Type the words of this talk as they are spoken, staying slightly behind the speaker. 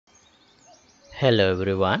Hello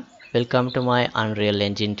everyone, welcome to my Unreal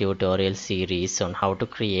Engine tutorial series on how to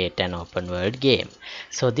create an open world game.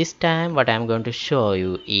 So this time what I'm going to show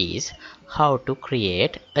you is how to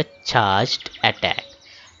create a charged attack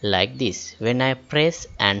like this. When I press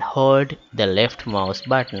and hold the left mouse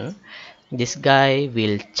button, this guy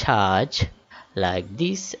will charge like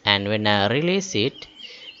this, and when I release it,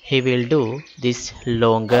 he will do this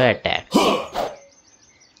longer attack.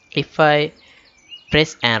 If I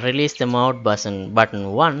press and release the mouse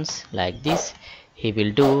button once like this, he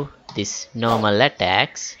will do this normal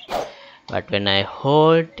attacks, but when I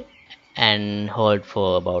hold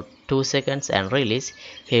for about 2 seconds and release,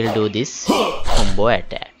 he'll do this combo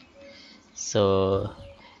attack. So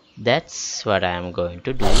that's what I am going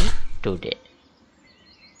to do today.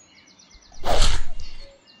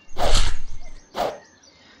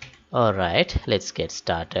 Alright, let's get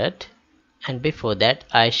started. And before that,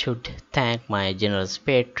 I should thank my generous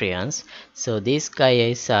Patreons. So these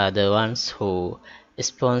guys are the ones who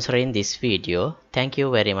sponsoring this video. Thank you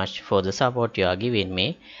very much for the support you are giving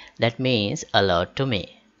me. That means a lot to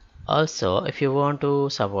me. Also, if you want to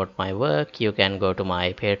support my work, you can go to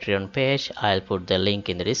my Patreon page. I'll put the link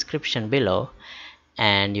in the description below,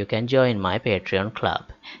 and you can join my Patreon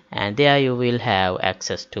club. And there you will have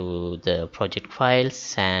access to the project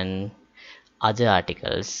files and other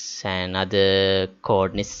articles and other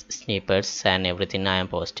code snippets and everything I am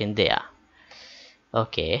posting there.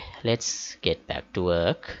 Okay, let's get back to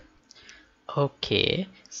work. Okay,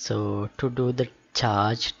 so to do the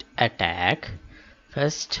charged attack,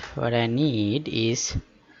 first what I need is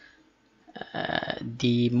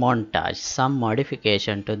the montage, some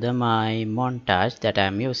modification to my montage that I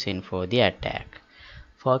am using for the attack.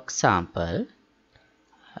 For example,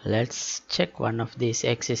 let's check one of these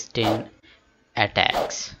existing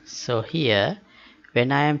attacks. So here,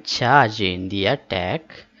 when I am charging the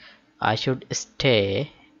attack, I should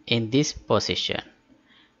stay in this position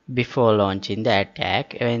before launching the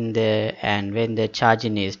attack. When the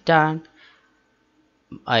charging is done,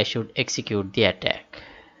 I should execute the attack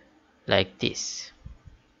like this.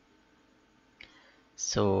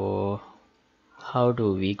 So how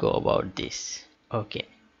do we go about this? Okay,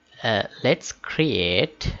 let's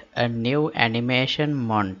create a new animation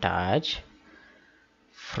montage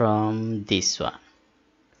from this one.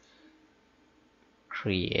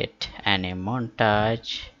 Create an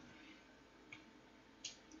montage,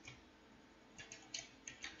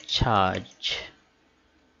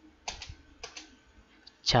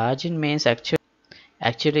 charging means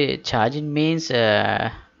actually charging means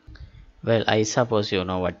well, I suppose you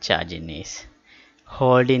know what charging is.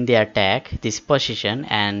 Holding the attack this position,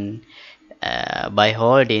 and by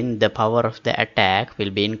holding, the power of the attack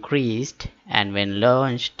will be increased, and when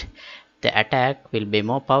launched, the attack will be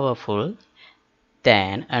more powerful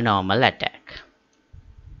than a normal attack.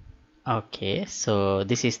 Okay, so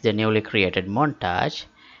this is the newly created montage,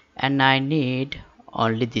 and I need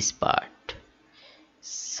only this part.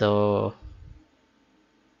 So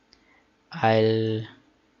I'll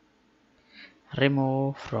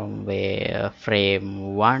remove from where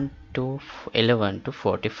frame 1 to 11 to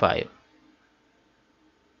 45.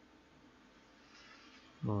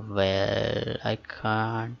 Well, I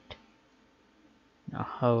can't.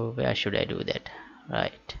 Now where should I do that?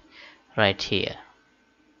 Right here.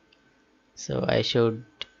 So I should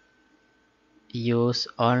use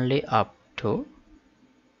only up to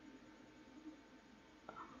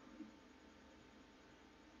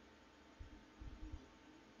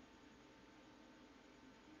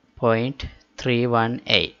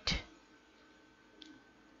 0.318.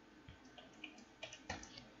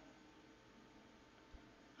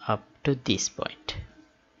 Up to this point.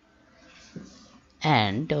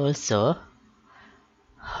 And also,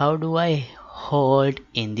 how do I hold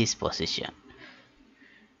in this position?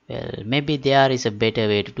 Well, maybe there is a better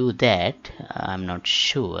way to do that. I'm not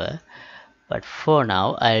sure, but for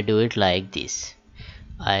now I'll do it like this.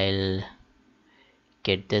 I'll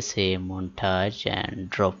get the same montage and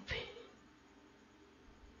drop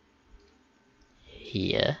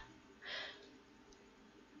here,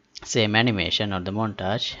 same animation on the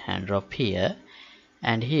montage and drop here,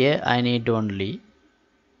 and here I need only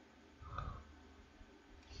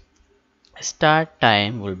start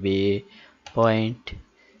time will be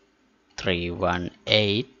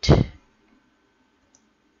 0.318,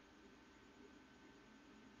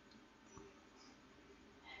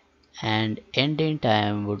 and ending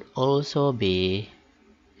time would also be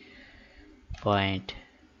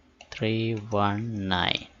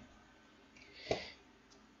 0.319.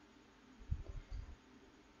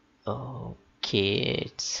 Okay,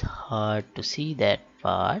 it's hard to see that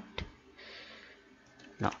part.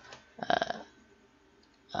 No,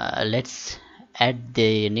 let's add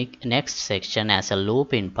the next section as a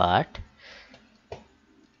looping part.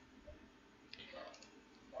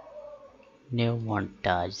 New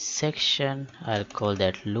montage section, I'll call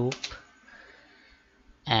that loop,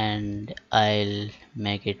 and I'll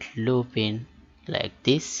make it looping like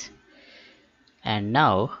this. And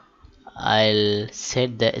now I'll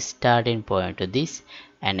set the starting point to this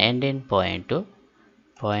and ending point to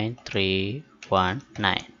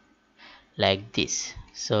 0.319 like this.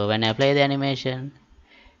 So when I play the animation,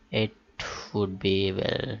 it would be,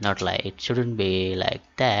 well, not like, it shouldn't be like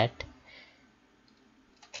that.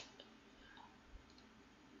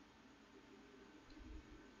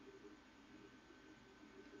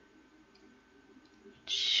 It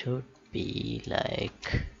should be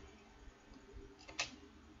like,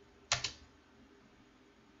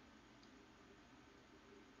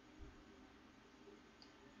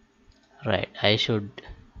 right, I should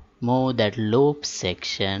move that loop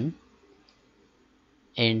section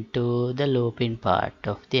into the looping part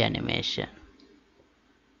of the animation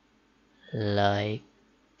like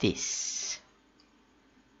this.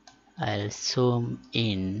 I'll zoom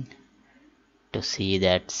in to see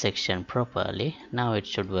that section properly. Now it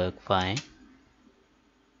should work fine.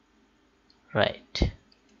 Right,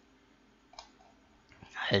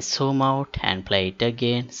 I'll zoom out and play it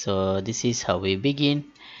again. So this is how we begin,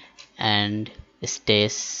 and it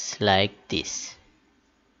stays like this.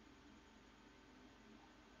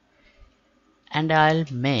 And I'll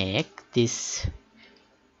make this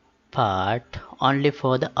part only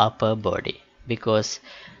for the upper body, because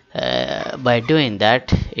by doing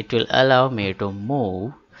that it will allow me to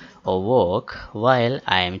move or walk while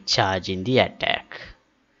I am charging the attack.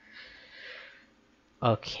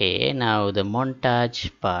 Okay, now the montage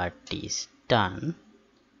part is done,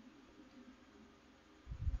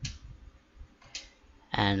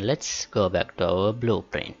 and let's go back to our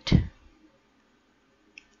blueprint.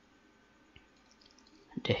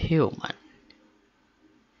 The human,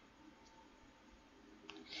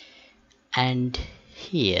 and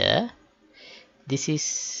here this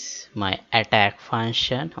is my attack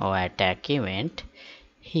function or attack event.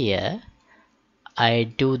 Here I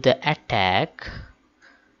do the attack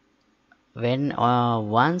when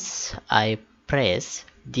once I press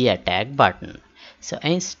the attack button. So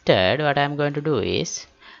instead what I'm going to do is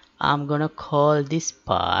I'm gonna call this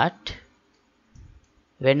part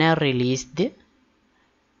when I release the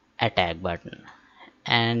attack button,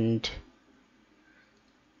 and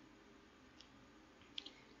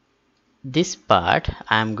this part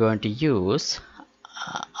I'm going to use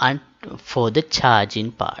for the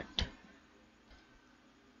charging part.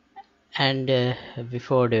 And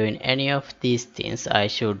before doing any of these things, I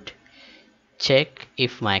should check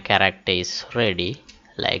if my character is ready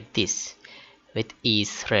like this with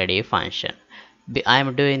is ready function.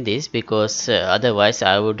 I'm doing this because otherwise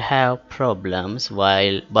I would have problems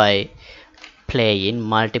while by playing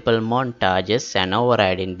multiple montages and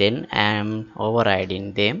overriding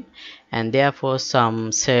them, and therefore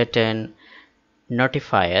some certain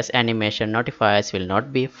animation notifiers will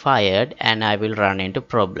not be fired and I will run into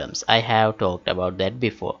problems. I have talked about that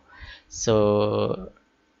before. So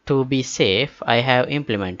to be safe, I have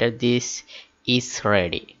implemented this is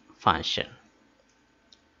ready function.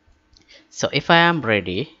 So if I am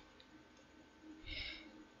ready,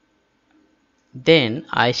 then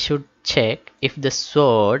I should check if the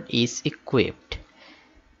sword is equipped.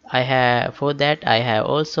 For that I have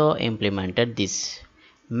also implemented this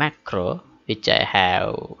macro which I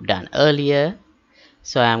have done earlier,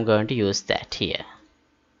 so I am going to use that here.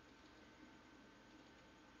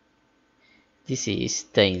 This is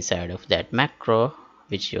the inside of that macro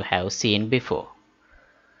which you have seen before.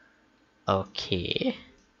 Okay,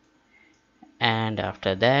 and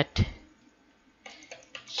after that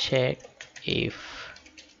check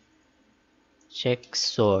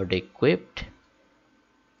sword equipped,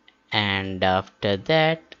 and after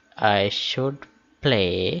that I should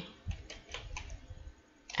play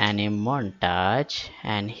any montage,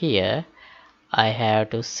 and here I have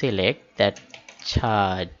to select that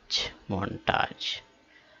charge montage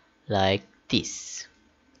like this.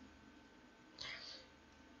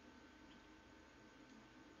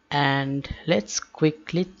 And let's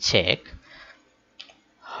quickly check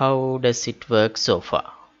how does it work so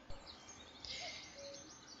far.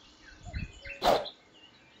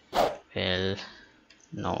 Well,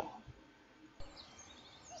 no.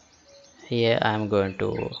 Here I am going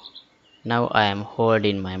to, now I am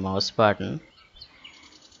holding my mouse button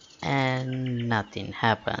and nothing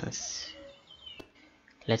happens.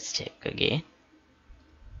 Let's check again.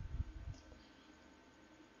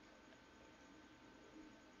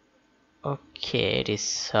 Okay, it is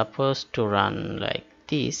supposed to run like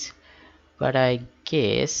this, but I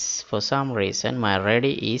guess for some reason my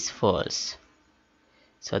ready is false,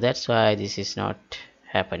 so that's why this is not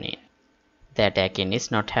happening. The attacking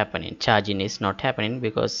is not happening, charging is not happening,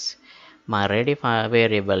 because my ready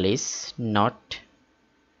variable is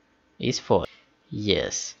false.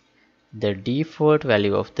 Yes, the default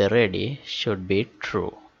value of the ready should be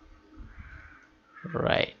true,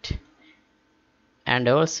 right? And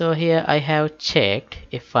also here I have checked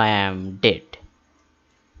if I am dead,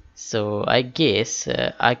 so I guess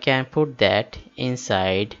I can put that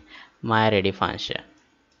inside my ready function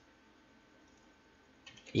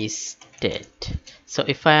is dead. So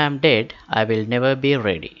if I am dead, I will never be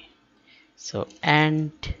ready. So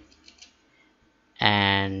and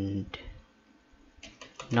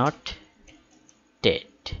not dead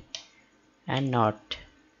and not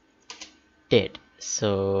dead,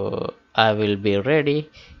 so I will be ready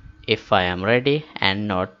if I am ready and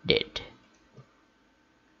not dead.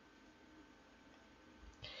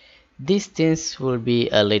 These things will be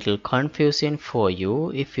a little confusing for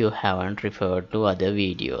you if you haven't referred to other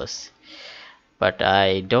videos, but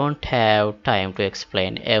I don't have time to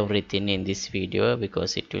explain everything in this video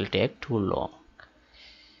because it will take too long.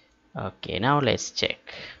 Okay, now let's check.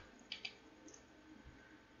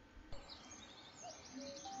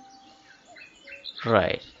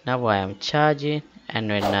 Right, now I am charging, and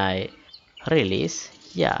when I release,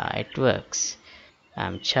 yeah, it works.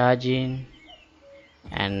 I'm charging,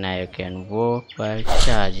 and now you can walk while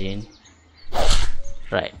charging.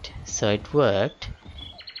 Right, so it worked.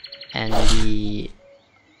 And the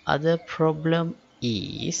other problem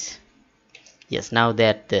is, yes, now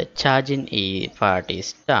that the charging part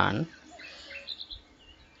is done,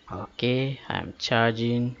 okay, I'm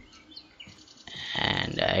charging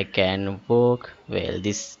and I can walk. Well,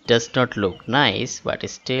 this does not look nice, but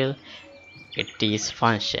still it is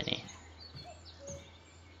functioning.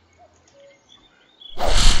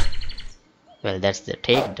 Well, that's the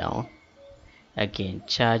takedown. Again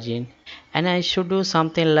charging, and I should do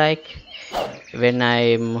something like, when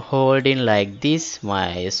I'm holding like this,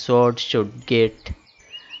 my sword should get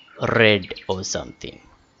red or something.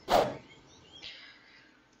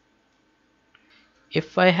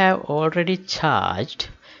 If I have already charged,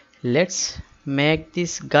 let's make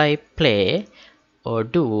this guy play or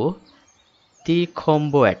do the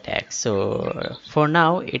combo attack. So for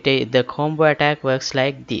now the combo attack works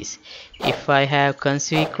like this. If I have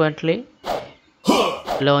consequently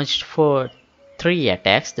launched for 3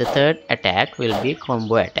 attacks, the third attack will be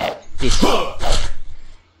combo attack, this one.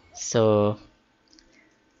 So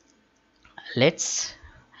let's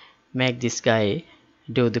make this guy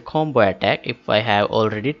do the combo attack if I have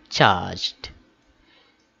already charged.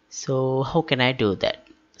 So how can I do that?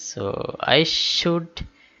 So I should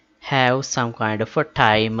have some kind of a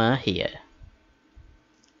timer here,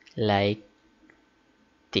 like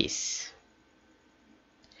this.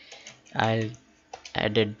 I'll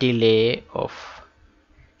add a delay of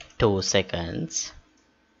 2 seconds,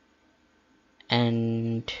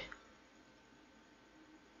 and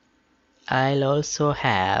I'll also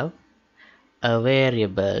have a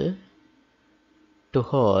variable to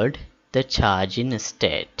hold the charging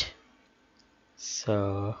state.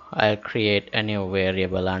 So I'll create a new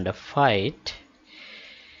variable under fight,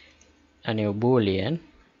 a new boolean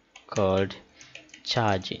called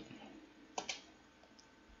charging,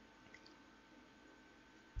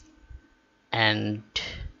 and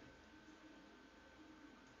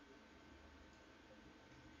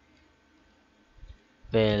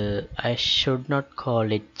well, I should not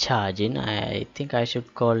call it charging, I think I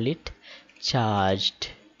should call it charged.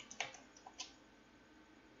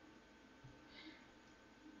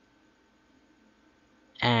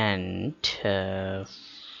 And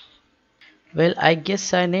well, I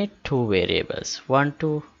guess I need 2 variables, one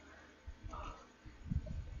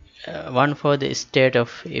for the state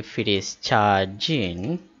of if it is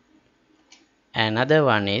charging, another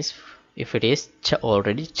one is if it is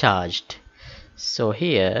already charged. So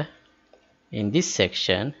here in this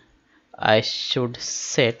section I should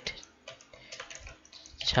set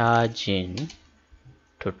charging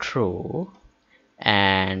to true,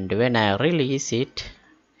 and when I release it,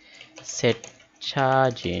 set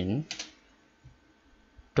charging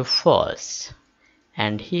to false.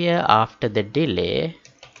 And here after the delay,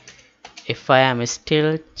 if I am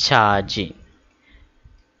still charging,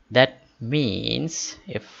 that means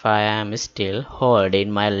if I am still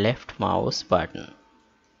holding my left mouse button,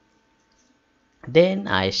 then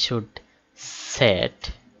I should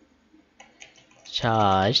set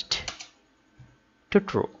charged to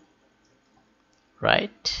true,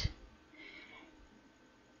 right?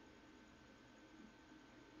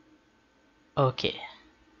 Okay,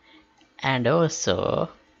 and also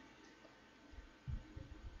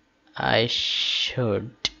I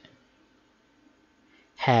should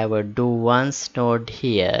have a do once node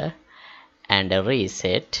here and a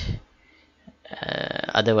reset.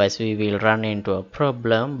 Otherwise we will run into a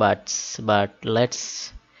problem, but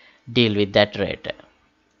let's deal with that later.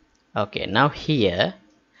 Okay, now here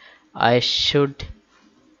I should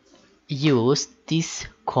use this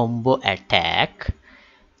combo attack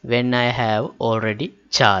when I have already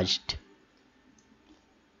charged.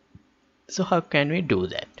 So how can we do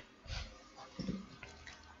that?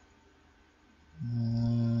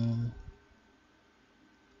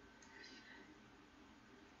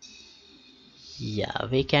 Yeah,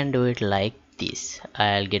 we can do it like this.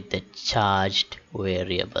 I'll get the charged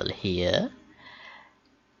variable here,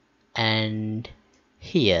 and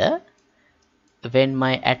here when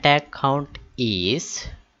my attack count is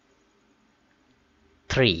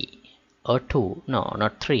 3 or 2, no,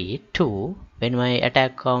 not 3, 2, when my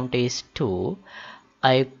attack count is 2,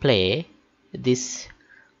 I play this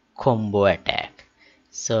combo attack.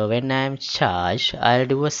 So when I'm charged, I'll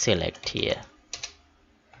do a select here,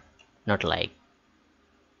 not like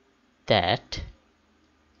that,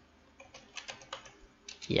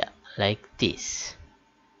 yeah, like this,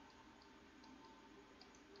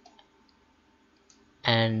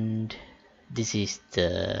 and this is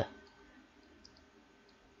the,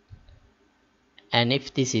 and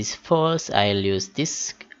if this is false, I'll use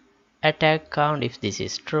this attack count. If this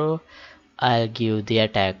is true, I'll give the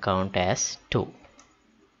attack count as 2.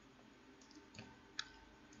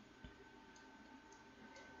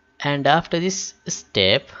 And after this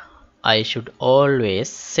step, I should always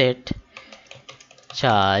set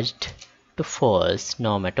charged to false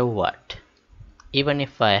no matter what. Even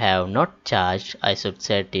if I have not charged, I should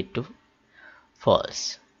set it to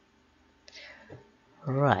false.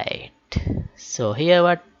 Right. So here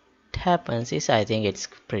what happens is, I think it's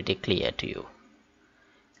pretty clear to you.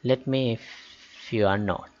 Let me, if you are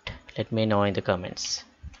not, let me know in the comments.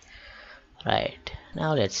 Right,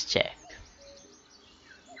 now let's check.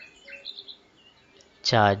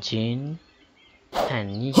 Charging,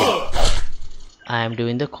 and yeah, I am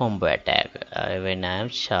doing the combo attack when I am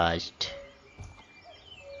charged.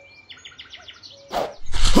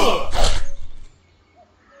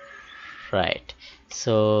 Right,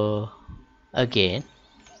 so again,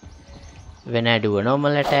 when I do a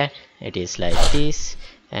normal attack, it is like this,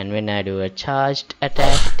 and when I do a charged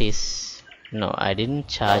attack, it is, no, I didn't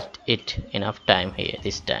charge it enough time here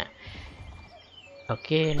this time.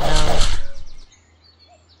 Okay, now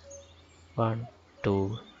 1,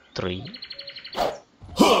 2, 3.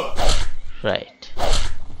 Right,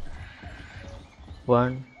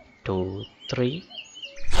 1, 2, 3.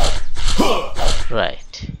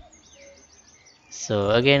 Right.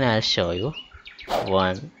 So again I'll show you.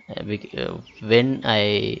 When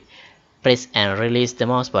I press and release the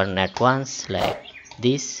mouse button at once like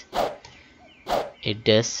this, it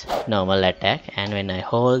does normal attack, and when I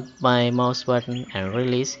hold my mouse button and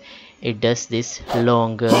release, it does this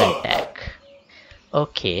longer attack.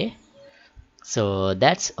 Okay, so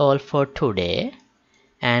that's all for today,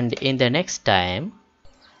 and in the next time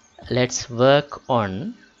let's work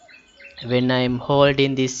on when I'm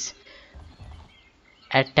holding this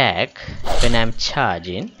attack when I'm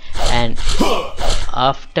charging, and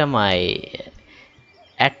after my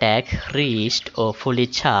attack reached or fully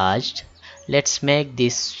charged, let's make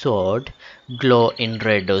this sword glow in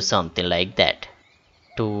red or something like that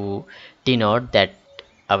to denote that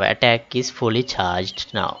our attack is fully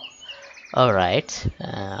charged now. Alright,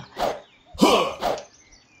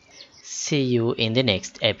 see you in the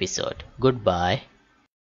next episode. Goodbye.